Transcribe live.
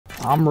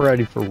I'm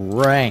ready for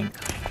rank.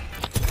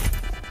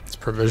 It's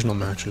provisional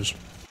matches.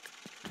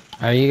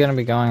 Are you gonna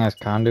be going as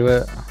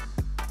conduit?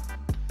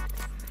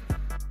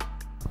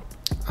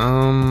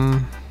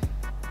 I'm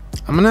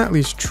gonna at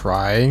least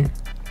try.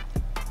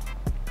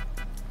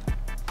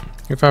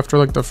 If after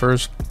like the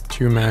first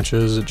 2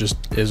 matches it just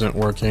isn't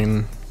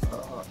working,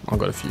 I'll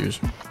go to Fuse.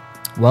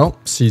 Well,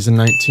 season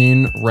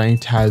 19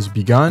 ranked has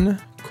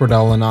begun.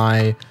 Cordell and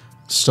I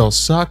still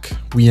suck.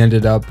 We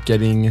ended up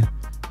getting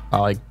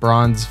like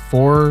bronze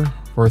 4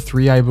 or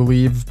 3, I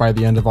believe, by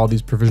the end of all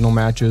these provisional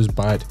matches.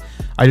 But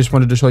I just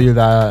wanted to show you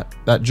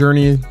that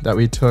journey that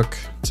we took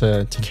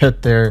to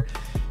get there.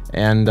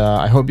 And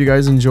I hope you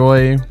guys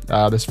enjoy.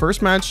 This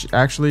first match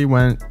actually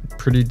went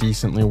pretty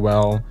decently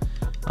well.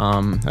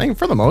 I think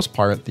for the most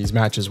part, these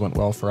matches went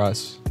well for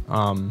us.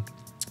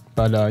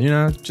 But you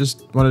know,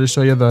 just wanted to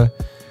show you the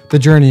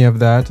journey of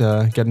that,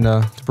 getting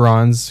to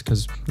bronze,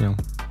 because you know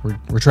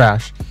we're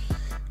trash.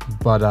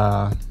 But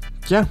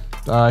yeah,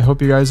 I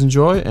hope you guys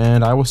enjoy,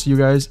 and I will see you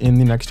guys in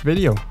the next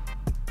video.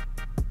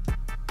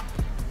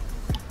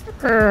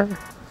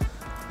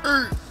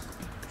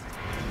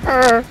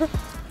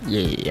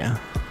 Yeah.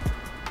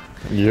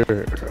 Yeah.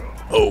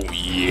 Oh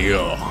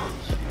yeah.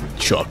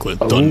 Chocolate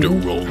thunder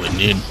rolling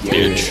in,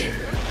 bitch.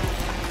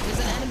 There's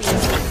an enemy.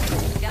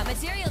 Got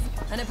materials.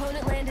 An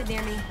opponent landed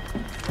near me.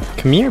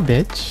 Come here,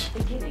 bitch.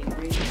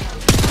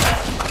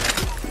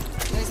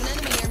 There's an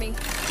enemy near me.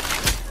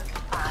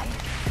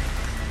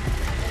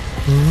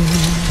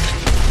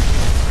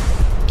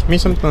 Give me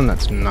something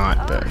that's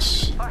not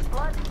this. I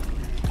spotted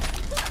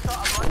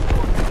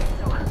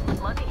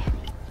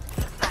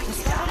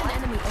an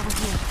enemy over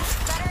here.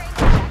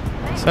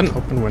 Is that an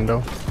open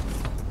window?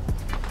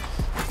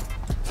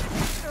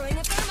 Throwing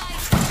a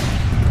thermite.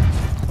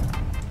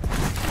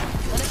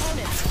 An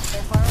opponent.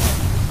 They're far away.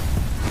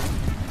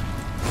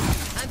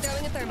 I'm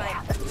throwing a thermite.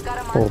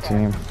 Full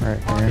team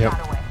right here. Yep.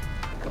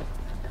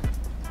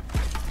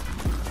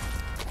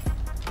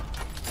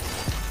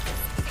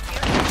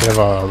 We have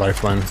a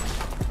lifeline. I'm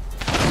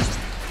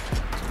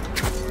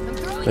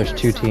throwing There's an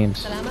 2 assault.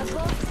 teams. But I'm up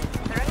close.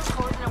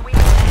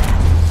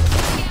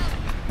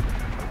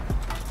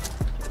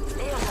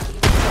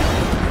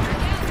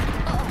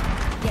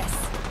 Yes.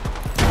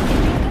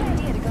 It'd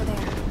be a good idea to go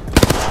there.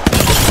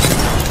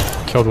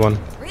 Killed one.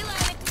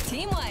 Reload.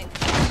 Team wipe.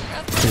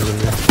 He's in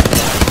there.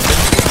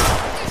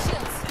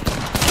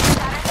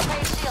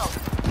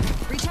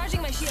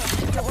 Recharging my shield.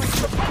 Don't worry.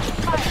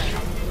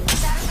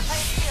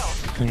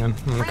 Hang on,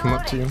 I'm gonna come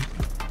up to you.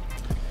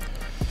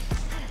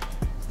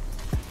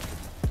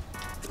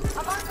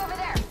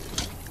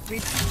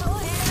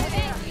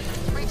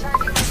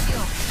 Recharging my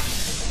shield.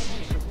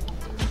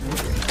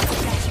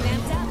 Got you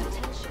amped up.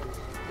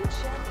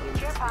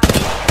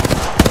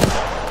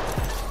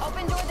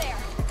 Open door there.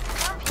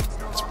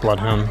 It's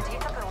Bloodhound.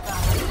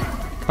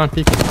 Come on,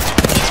 peek.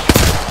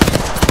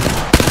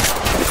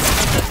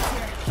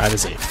 That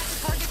is a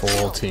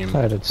full team.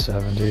 I did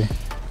 70.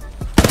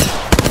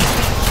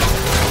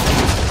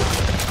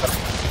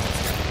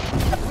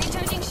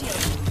 Recharging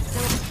shield. So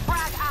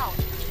frag out.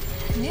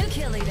 New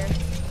kill leader.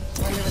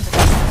 Wonder what the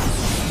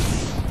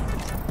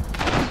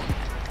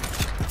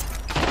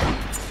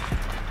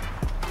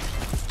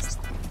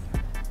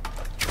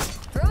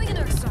throwing an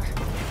Earth Star.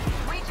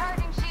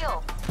 Recharging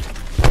shield.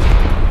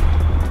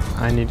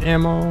 I need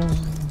ammo. I'm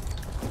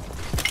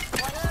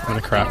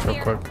gonna craft real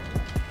quick.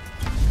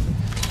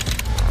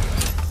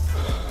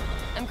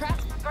 I'm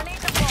cracked. Grenade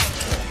deployed.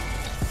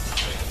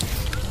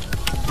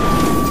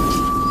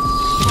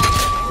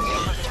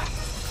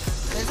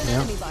 There's an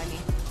enemy by me.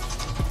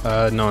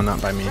 No,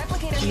 not by me.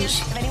 Replicator I'm here.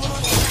 just If anyone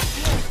wants to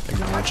heal.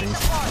 acknowledging.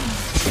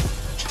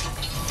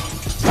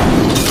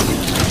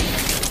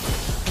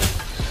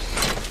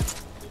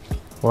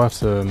 We'll have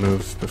to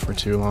move before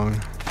too long.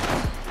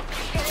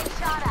 Getting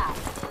shot at.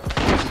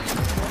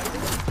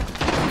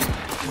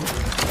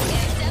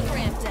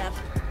 Ramped up.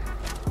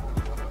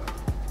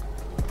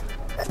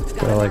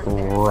 They're like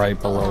right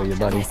below you,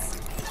 buddy.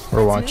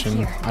 We're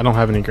watching. I don't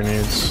have any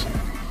grenades.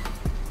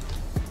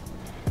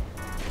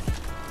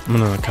 I'm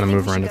gonna kind of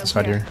move around to the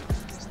side here.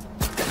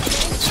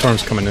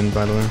 Storm's coming in,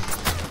 by the way.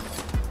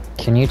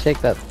 Can you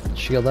take that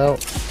shield out?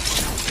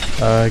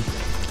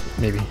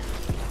 Maybe.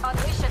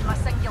 Unleashing my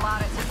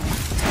singularity.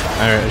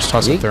 Alright, I just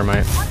tossed some Yeet.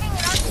 thermite. Fucking an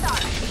Earth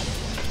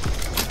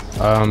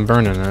Star. I'm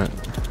burning it.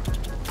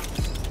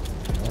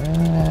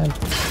 Uh,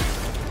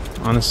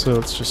 Honestly,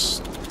 let's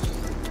just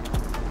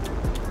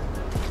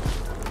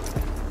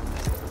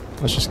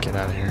get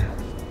out of here.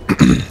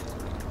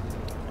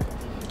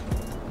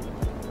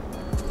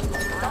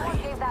 Someone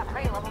gave that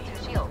prey level 2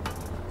 shield.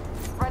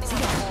 Running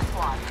with a whole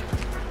squad.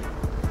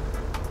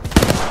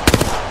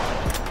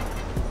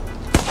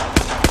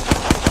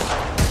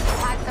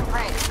 Had some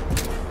prey.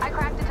 I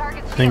cracked the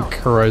target's I think shield.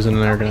 Horizon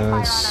and I are Fire gonna on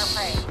our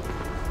prey.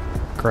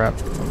 crap.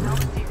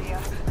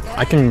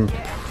 I can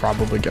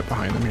probably get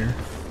behind them here.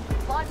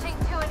 Launching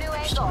to a new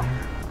angle.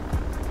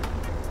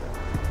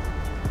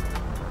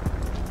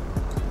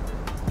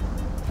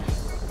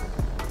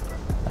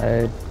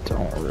 I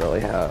don't really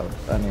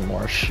have any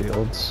more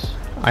shields.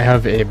 I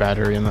have a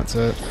battery and that's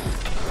it.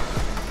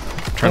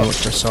 Trying to look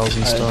for cells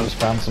and I stuff. just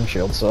found some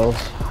shield cells.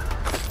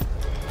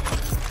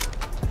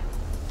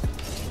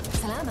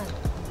 Salama.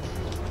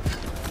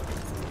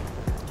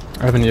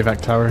 I have an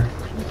evac tower. I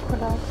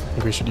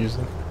think we should use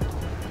them.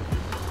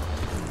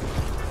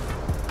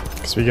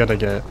 Cause we gotta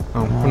get.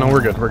 Oh no,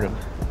 we're good. We're good.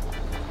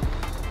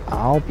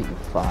 I'll be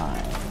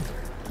fine.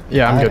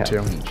 Yeah, I'm I good too.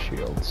 have heat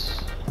shields.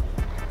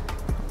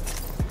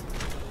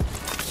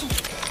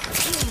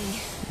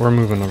 We're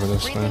moving over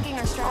this way. Rethinking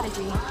our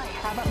strategy.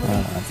 How about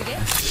moving once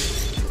again?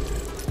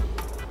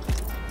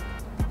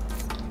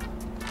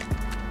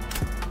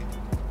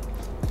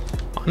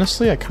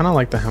 Honestly, I kind of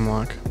like the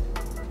hemlock.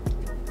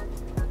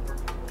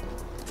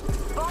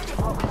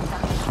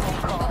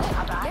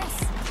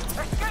 Yes.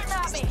 They're shooting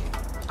at me.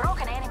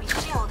 Broken enemy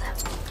shield.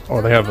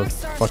 Oh, they have a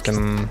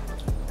fucking.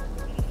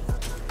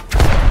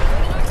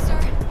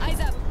 Eyes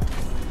up.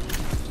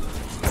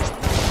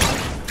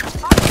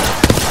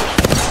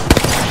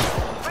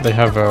 They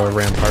have a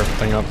rampart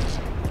thing up.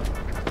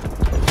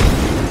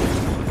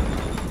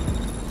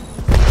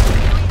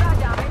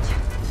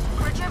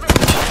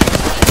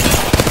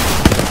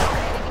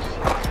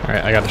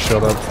 Alright, I got a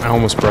shield up. I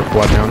almost broke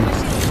Bloodhound.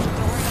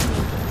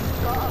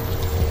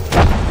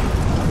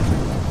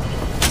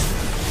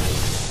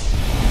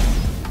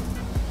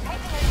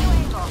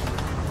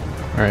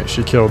 Alright,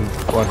 she killed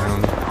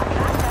Bloodhound.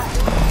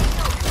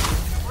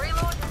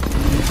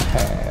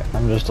 Okay,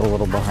 I'm just a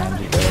little behind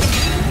you guys.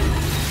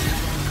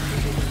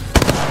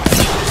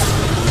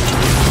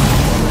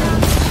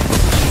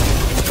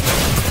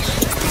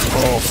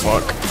 Oh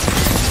fuck.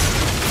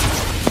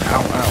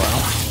 Ow, ow, ow.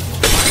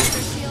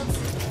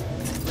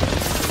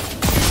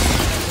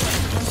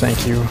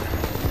 Thank you.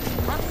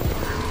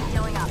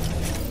 Healing up.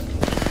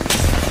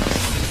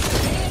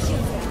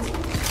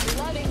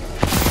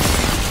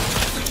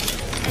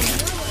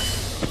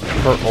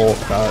 Her ult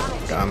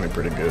got me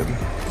pretty good.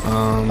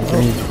 Give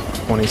me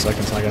 20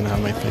 seconds, I gotta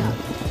have my thing. I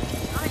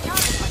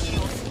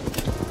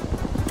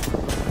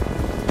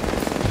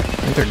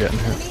think they're getting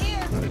hit.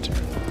 Another two.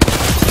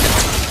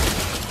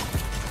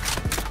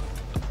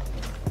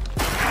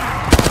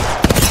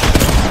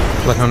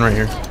 Bloodhound right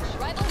here.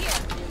 Rival here.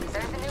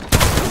 There's a new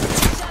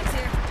shots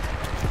here.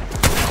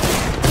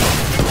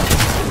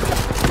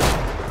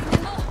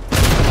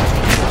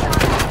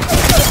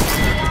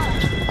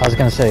 I was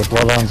gonna say,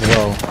 Bloodhound's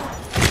low.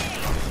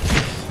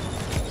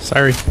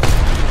 Sorry.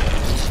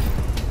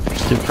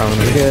 Keep throwing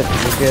You're me. good,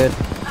 you're good.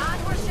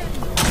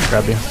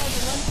 Grab you.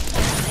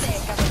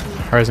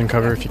 Horizon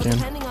cover if you can.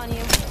 Depending on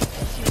you.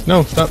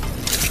 No, stop.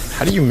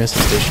 How do you miss a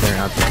stationary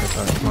object like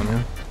that? Come on,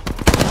 man.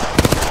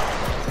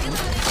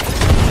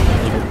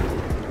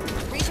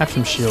 Have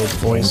some shields,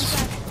 boys.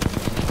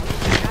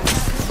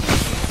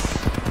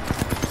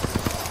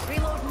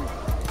 Reloading.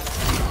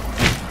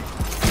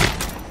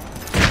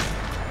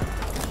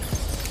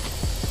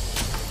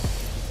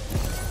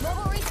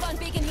 Mobile respawn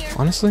beacon here.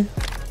 Honestly?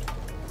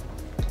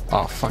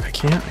 Oh, fuck, I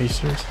can't? Are you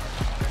serious?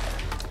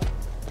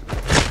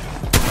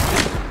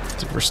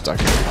 Dude, we're stuck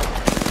here.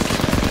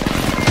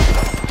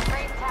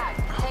 Great tag.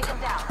 Take him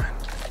down.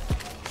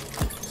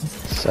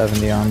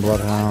 70 on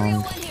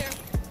Bloodhound. One here.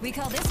 We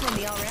call this one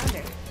the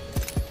all-rounder.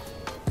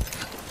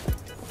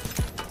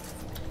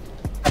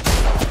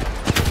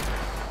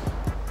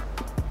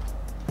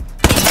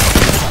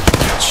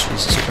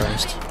 Jesus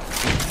Christ.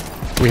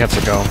 We have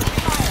to go.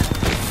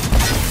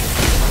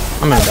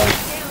 I'm gonna die.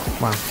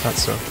 Wow, that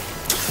sucked.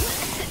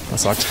 That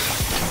sucked.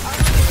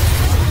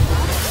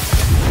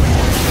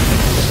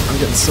 I'm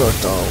getting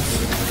sucked off.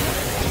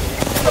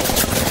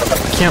 I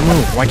can't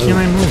move. Why can't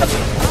I move?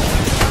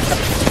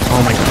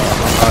 Oh my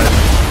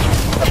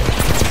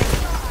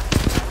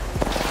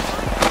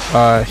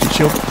god. Heat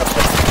shield.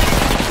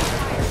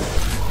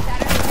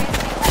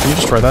 Can you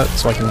destroy that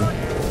so I can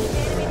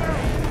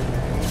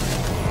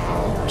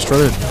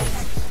destroy it?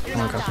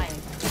 Oh, okay.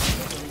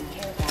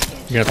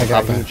 You're gonna have to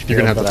pop it. You're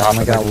gonna have to pop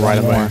it like right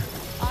away.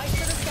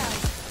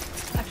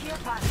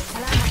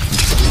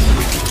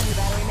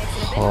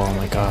 Oh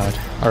my god.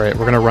 Alright,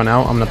 we're gonna run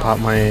out. I'm gonna pop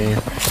my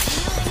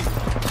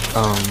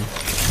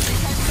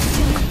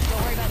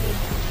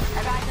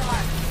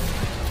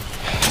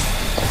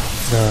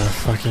the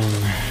fucking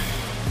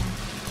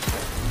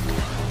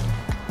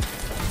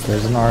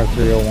There's an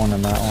R301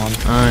 in that one.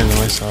 I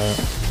know, I saw it.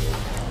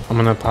 I'm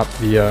gonna pop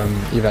the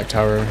evac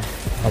tower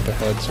up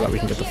ahead so that we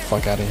can get the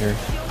fuck out of here.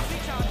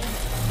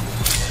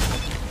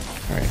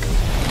 Alright,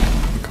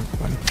 come,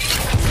 bud.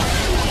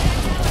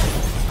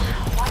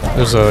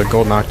 There's a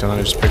gold knockdown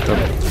I just picked up.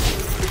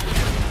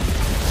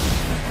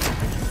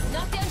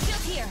 Knockdown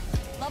shield here.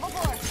 Level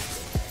 4.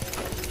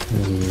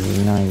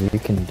 You know, you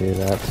can do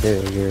that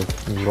too.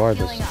 You are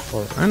the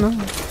support. I know.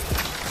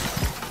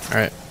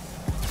 Alright,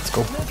 let's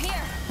go. Move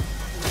here.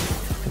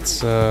 Let's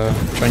try and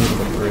get to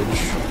the bridge.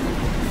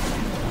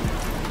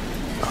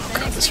 Oh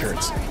god, this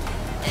hurts.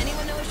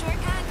 Anyone know a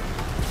shortcut?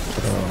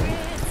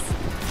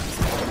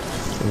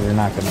 You're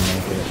not gonna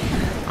make it.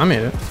 I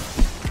made it.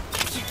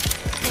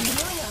 I'm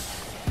healing up.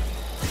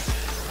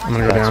 I'm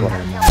gonna go That's down. what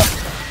I meant.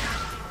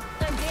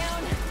 I'm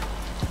down.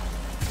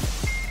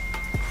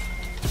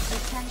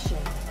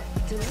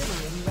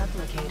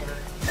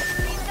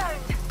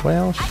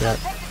 Well, shit.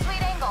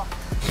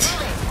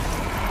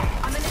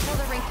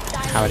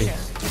 Howdy.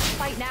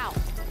 Fight now.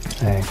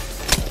 Hey.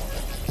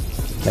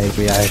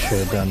 Maybe I should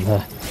have done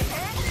that.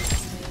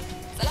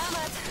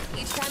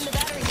 Each time the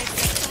battery makes it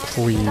start,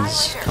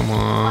 Please, come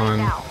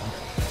on.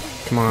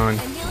 Come on.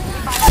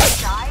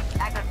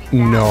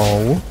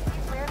 No.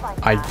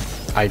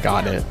 I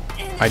got it.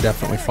 I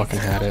definitely fucking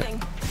had it.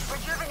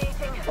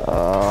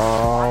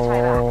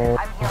 Oh.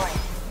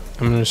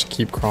 I'm gonna just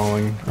keep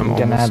crawling. I'm You're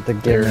gonna have to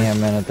almost give there. me a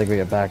minute to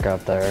get back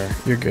up there.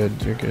 You're good,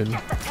 you're good.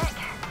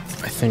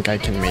 I think I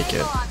can make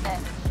it.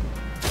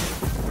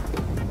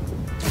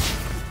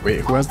 Wait,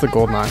 who has the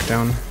gold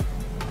knockdown?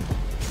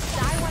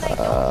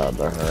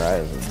 The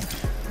horizon.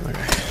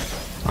 Okay.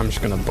 I'm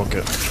just gonna book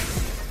it.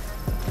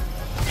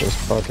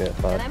 Just book it,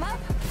 bud. I'm up.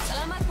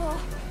 Salamat po.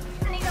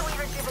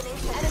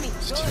 Enemy.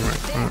 It's team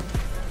right front.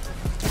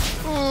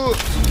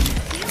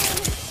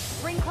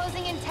 Ring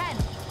closing in 10,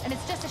 and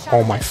it's just a shot.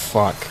 Oh my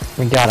fuck.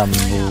 We gotta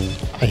move.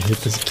 I hate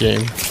this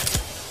game.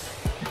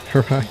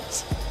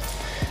 Horizon.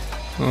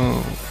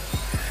 Oh.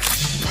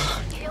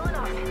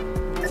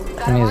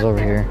 Penny's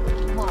over here.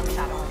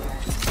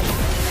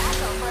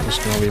 I'm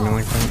just gonna leave me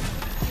like that.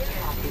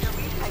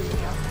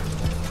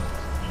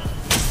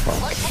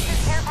 Fuck.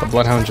 The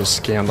Bloodhound just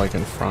scanned like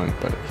in front,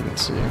 but he didn't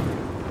see you.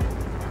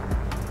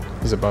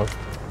 He's above.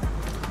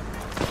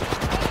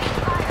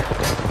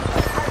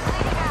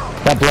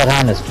 That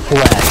Bloodhound is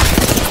flesh.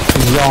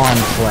 Beyond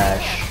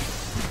flesh.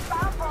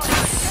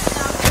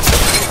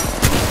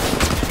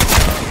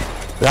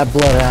 That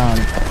Bloodhound.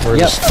 We're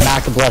Yep, just-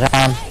 knock the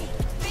Bloodhound.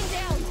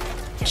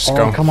 Just Oh,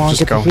 go. come on, just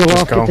get the go. heal just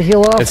off, go. get the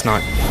heal off. It's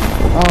not.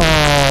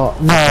 Oh,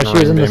 no, she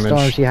was in the Damage.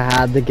 storm. She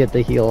had to get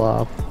the heal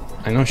off.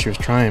 I know she was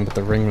trying, but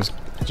the ring was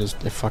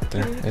just, it fucked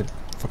her. It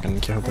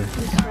fucking killed her.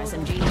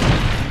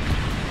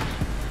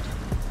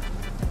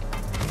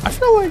 I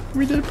feel like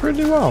we did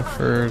pretty well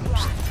for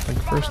just, like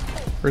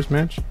first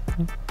match.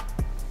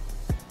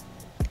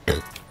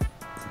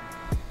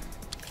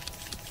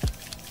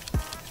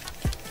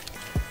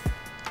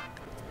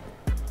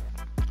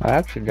 I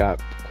actually got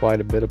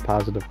quite a bit of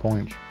positive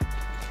points.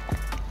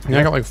 Yeah,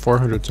 I got like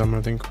 400 some,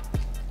 I think.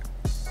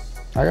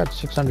 I got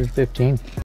 615.